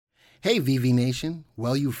Hey, VV Nation.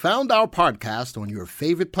 Well, you found our podcast on your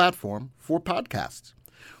favorite platform for podcasts.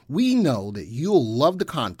 We know that you'll love the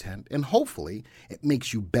content and hopefully it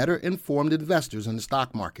makes you better informed investors in the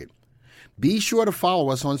stock market. Be sure to follow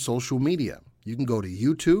us on social media. You can go to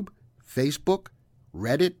YouTube, Facebook,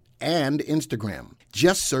 Reddit, and Instagram.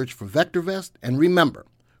 Just search for VectorVest and remember,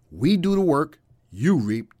 we do the work, you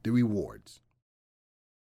reap the rewards.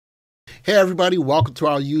 Hey everybody, welcome to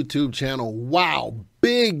our YouTube channel. Wow,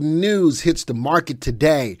 big news hits the market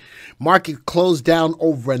today. Market closed down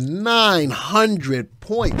over 900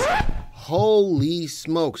 points. Holy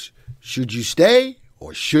smokes. Should you stay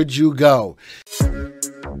or should you go?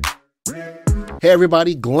 Hey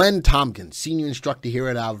everybody, Glenn Tompkins, Senior Instructor here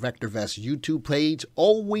at our VectorVest YouTube page.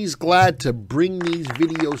 Always glad to bring these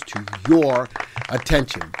videos to your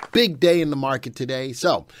attention. Big day in the market today.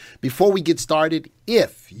 So before we get started,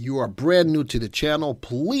 if you are brand new to the channel,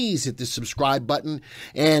 please hit the subscribe button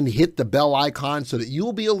and hit the bell icon so that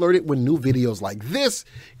you'll be alerted when new videos like this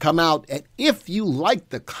come out. And if you like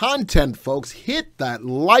the content, folks, hit that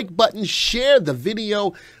like button, share the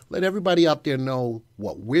video, let everybody out there know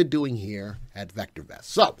what we're doing here at VectorVest.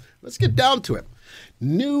 So let's get down to it.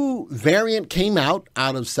 New variant came out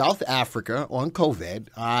of South Africa on COVID.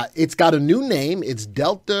 It's got a new name. It's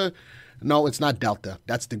Delta. No, it's not Delta.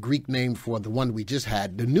 That's the Greek name for the one we just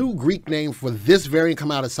had. The new Greek name for this variant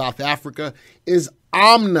come out of South Africa is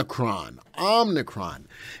Omicron. Omicron.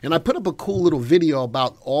 And I put up a cool little video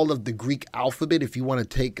about all of the Greek alphabet. If you want to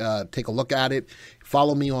take a look at it,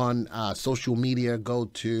 follow me on social media. Go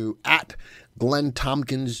to @Glenn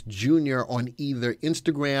Tompkins Jr. on either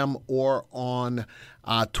Instagram or on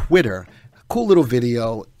Twitter. Cool little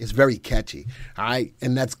video. It's very catchy. All right.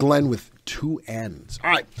 And that's Glenn with 2 N's.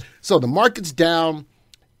 All right. So the market's down.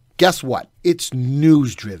 Guess what? It's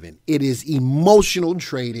news driven. It is emotional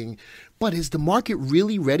trading. But is the market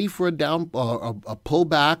really ready for a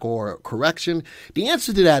pullback or a correction? The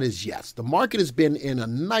answer to that is yes. The market has been in a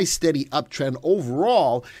nice steady uptrend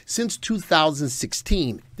overall since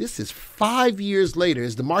 2016. This is 5 years later.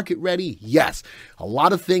 Is the market ready? Yes. A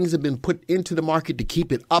lot of things have been put into the market to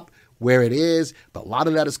keep it up where it is, but a lot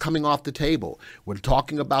of that is coming off the table. We're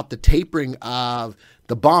talking about the tapering of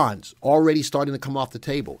the bonds already starting to come off the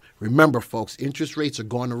table. Remember, folks, interest rates are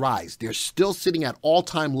going to rise. They're still sitting at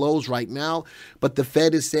all-time lows right now, but the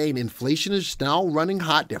Fed is saying inflation is now running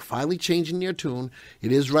hot. They're finally changing their tune.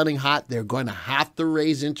 It is running hot. They're going to have to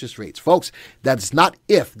raise interest rates. Folks, that's not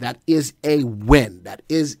if. That is a when. That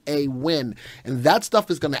is a when. And that stuff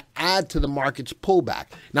is going to add to the market's pullback.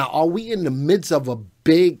 Now, are we in the midst of a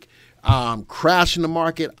big crash in the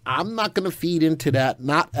market? I'm not going to feed into that,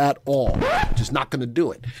 not at all. Just not going to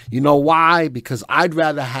do it. You know why? Because I'd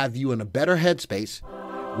rather have you in a better headspace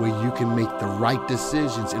where you can make the right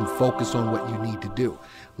decisions and focus on what you need to do.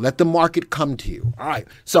 Let the market come to you. All right.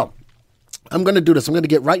 So I'm going to do this. I'm going to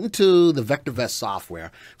get right into the VectorVest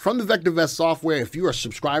software. From the VectorVest software, if you're a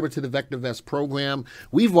subscriber to the VectorVest program,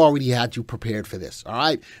 we've already had you prepared for this, all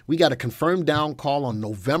right? We got a confirmed down call on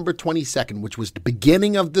November 22nd, which was the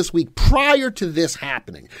beginning of this week prior to this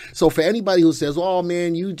happening. So for anybody who says, oh,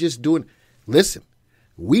 man, you just doing, listen.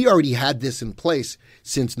 We already had this in place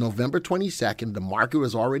since November 22nd. The market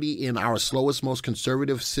was already in our slowest, most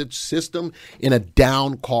conservative system in a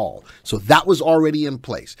down call. So that was already in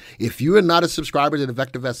place. If you are not a subscriber to the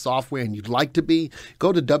VectorVest software and you'd like to be,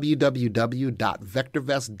 go to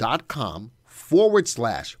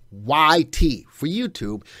www.vectorvest.com/YT for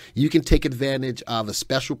YouTube. You can take advantage of a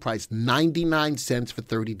special price, 99 cents for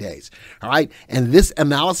 30 days. All right. And this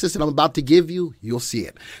analysis that I'm about to give you, you'll see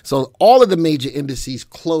it. So all of the major indices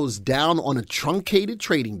closed down on a truncated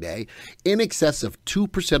trading day in excess of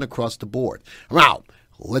 2% across the board. Now,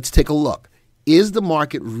 let's take a look. Is the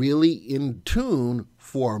market really in tune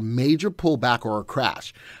for a major pullback or a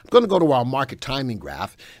crash? I'm going to go to our market timing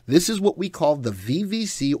graph. This is what we call the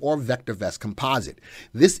VVC or VectorVest composite.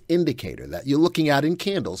 This indicator that you're looking at in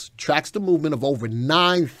candles tracks the movement of over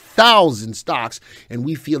 9,000 stocks, and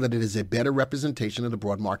we feel that it is a better representation of the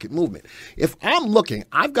broad market movement. If I'm looking,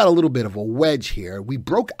 I've got a little bit of a wedge here. We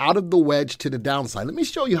broke out of the wedge to the downside. Let me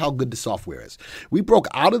show you how good the software is. We broke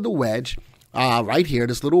out of the wedge right here,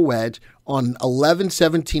 this little wedge, on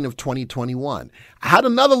 11/17 of 2021. I had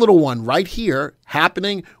another little one right here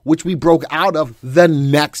happening, which we broke out of the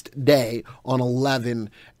next day on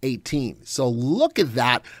 11/18. So look at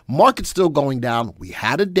that. Market's still going down. We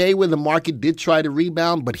had a day where the market did try to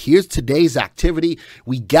rebound, but here's today's activity.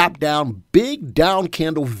 We gapped down, big down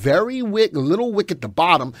candle, very wick, little wick at the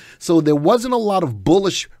bottom. So there wasn't a lot of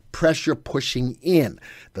bullish pressure pushing in.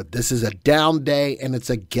 That this is a down day and it's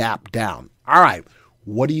a gap down. All right,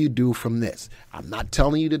 what do you do from this? I'm not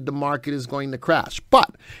telling you that the market is going to crash,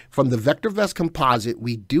 but from the VectorVest composite,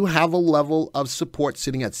 we do have a level of support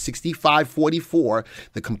sitting at 65.44.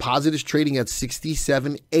 The composite is trading at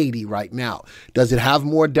 67.80 right now. Does it have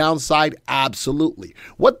more downside? Absolutely.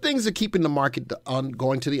 What things are keeping the market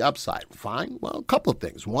going to the upside? Fine. Well, a couple of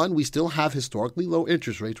things. One, we still have historically low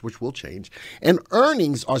interest rates, which will change, and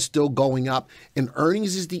earnings are still going up, and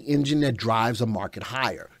earnings is the engine that drives a market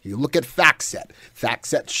higher. You look at FactSet.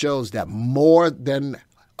 FactSet shows that more than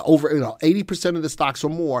over 80% of the stocks or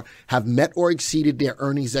more have met or exceeded their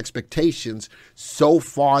earnings expectations so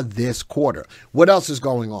far this quarter. What else is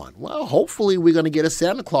going on? Well, hopefully we're going to get a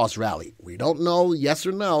Santa Claus rally. We don't know, yes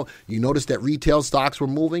or no. You notice that retail stocks were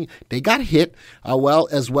moving. They got hit as well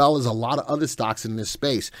as a lot of other stocks in this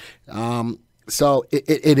space. So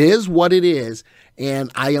it is what it is,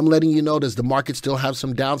 and I am letting you know, does the market still have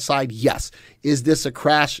some downside? Yes. Is this a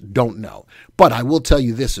crash? Don't know. But I will tell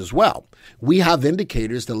you this as well. We have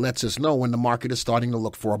indicators that lets us know when the market is starting to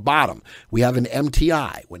look for a bottom. We have an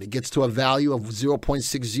MTI. When it gets to a value of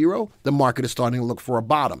 0.60, the market is starting to look for a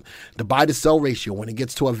bottom. The buy-to-sell ratio, when it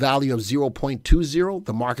gets to a value of 0.20,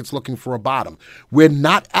 the market's looking for a bottom. We're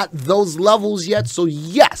not at those levels yet, so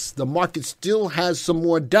yes, the market still has some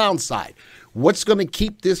more downside. What's going to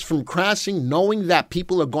keep this from crashing? Knowing that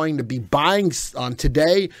people are going to be buying on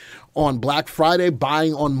today, on Black Friday,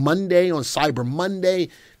 buying on Monday, on Cyber Monday.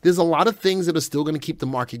 There's a lot of things that are still going to keep the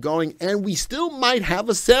market going, and we still might have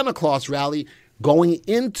a Santa Claus rally going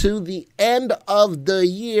into the end of the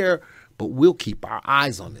year, but we'll keep our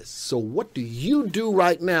eyes on this. So what do you do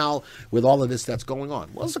right now with all of this that's going on?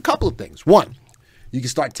 Well, there's a couple of things. One, you can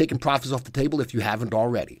start taking profits off the table if you haven't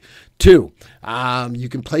already. Two, you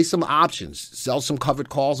can play some options, sell some covered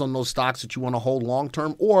calls on those stocks that you want to hold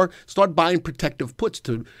long-term, or start buying protective puts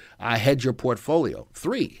to hedge your portfolio.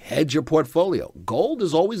 Three, hedge your portfolio. Gold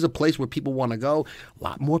is always a place where people want to go. A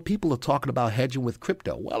lot more people are talking about hedging with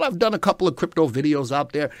crypto. Well, I've done a couple of crypto videos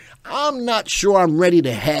out there. I'm not sure I'm ready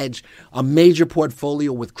to hedge a major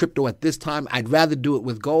portfolio with crypto at this time. I'd rather do it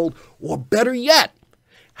with gold, or better yet,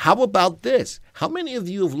 how about this? How many of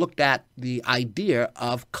you have looked at the idea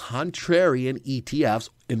of contrarian ETFs,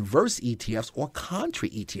 inverse ETFs, or contra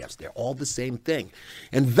ETFs? They're all the same thing.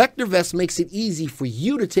 And VectorVest makes it easy for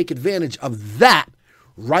you to take advantage of that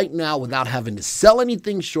right now without having to sell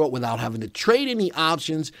anything short, without having to trade any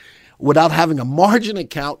options, without having a margin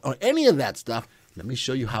account or any of that stuff. Let me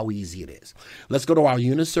show you how easy it is. Let's go to our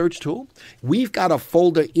Unisearch tool. We've got a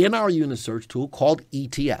folder in our Unisearch tool called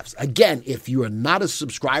ETFs. Again, if you are not a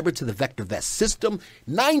subscriber to the VectorVest system,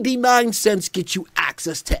 99 cents gets you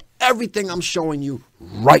access to everything I'm showing you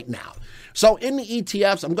right now. So in the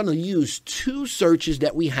ETFs, I'm going to use two searches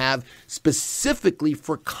that we have specifically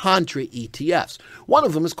for contra ETFs. One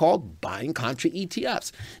of them is called Buying Contra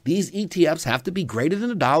ETFs. These ETFs have to be greater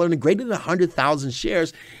than $1 and greater than 100,000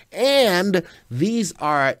 shares. And these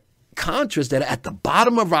are contras that are at the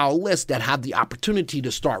bottom of our list that have the opportunity to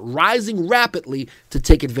start rising rapidly to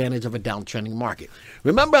take advantage of a downtrending market.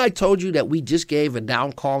 Remember I told you that we just gave a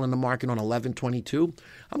down call in the market on 11/22?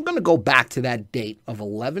 I'm going to go back to that date of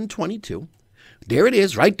 11/22. There it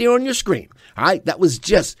is right there on your screen. All right, that was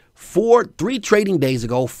just 3 trading days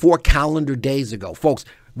ago, 4 calendar days ago. Folks,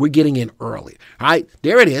 we're getting in early. All right,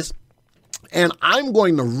 there it is. And I'm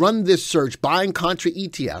going to run this search, buying contra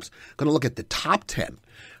ETFs. I'm going to look at the top 10.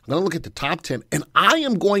 I'm going to look at the top 10, and I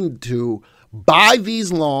am going to buy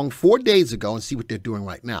these long 4 days ago and see what they're doing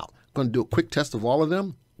right now. I'm going to do a quick test of all of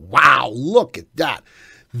them. Wow, look at that.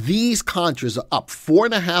 These contras are up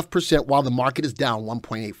 4.5% while the market is down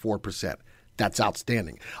 1.84%. That's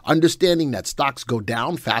outstanding. Understanding that stocks go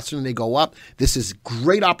down faster than they go up, this is a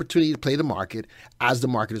great opportunity to play the market as the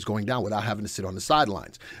market is going down without having to sit on the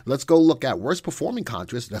sidelines. Let's go look at worst performing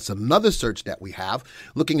contras. That's another search that we have.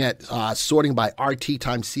 Looking at sorting by RT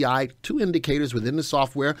times CI, 2 indicators within the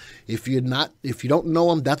software. If you don't know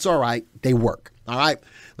them, that's all right. They work. All right,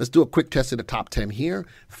 let's do a quick test of the top 10 here.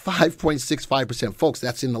 5.65%. Folks,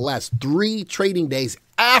 that's in the last 3 trading days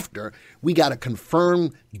after we got a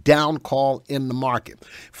confirmed down call in the market.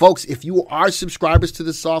 Folks, if you are subscribers to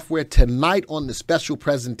the software, tonight on the special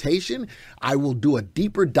presentation, I will do a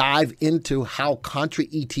deeper dive into how contra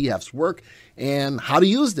ETFs work and how to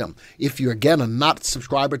use them. If you're, again, a not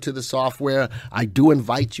subscriber to the software, I do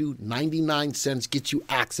invite you. 99 cents gets you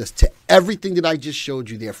access to everything that I just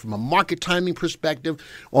showed you there from a market timing perspective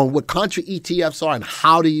on what contra ETFs are and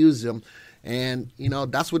how to use them. And,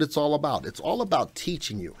 that's what it's all about. It's all about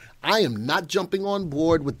teaching you. I am not jumping on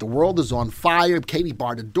board with the world is on fire, Katie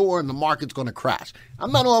barred the door, and the market's going to crash.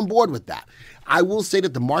 I'm not on board with that. I will say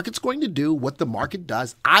that the market's going to do what the market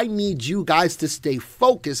does. I need you guys to stay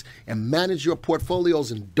focused and manage your portfolios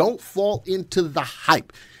and don't fall into the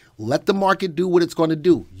hype. Let the market do what it's going to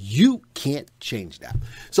do. You can't change that.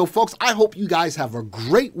 So, folks, I hope you guys have a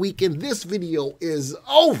great weekend. This video is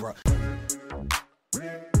over.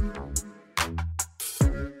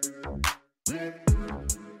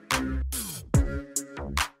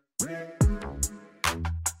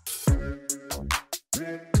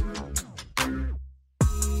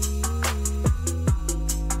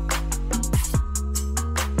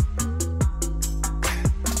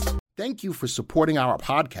 Thank you for supporting our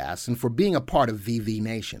podcast and for being a part of VV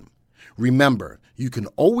Nation. Remember, you can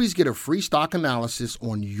always get a free stock analysis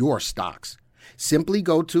on your stocks. Simply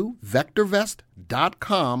go to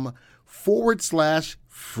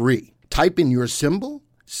VectorVest.com/free. Type in your symbol,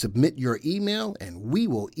 submit your email, and we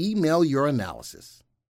will email your analysis.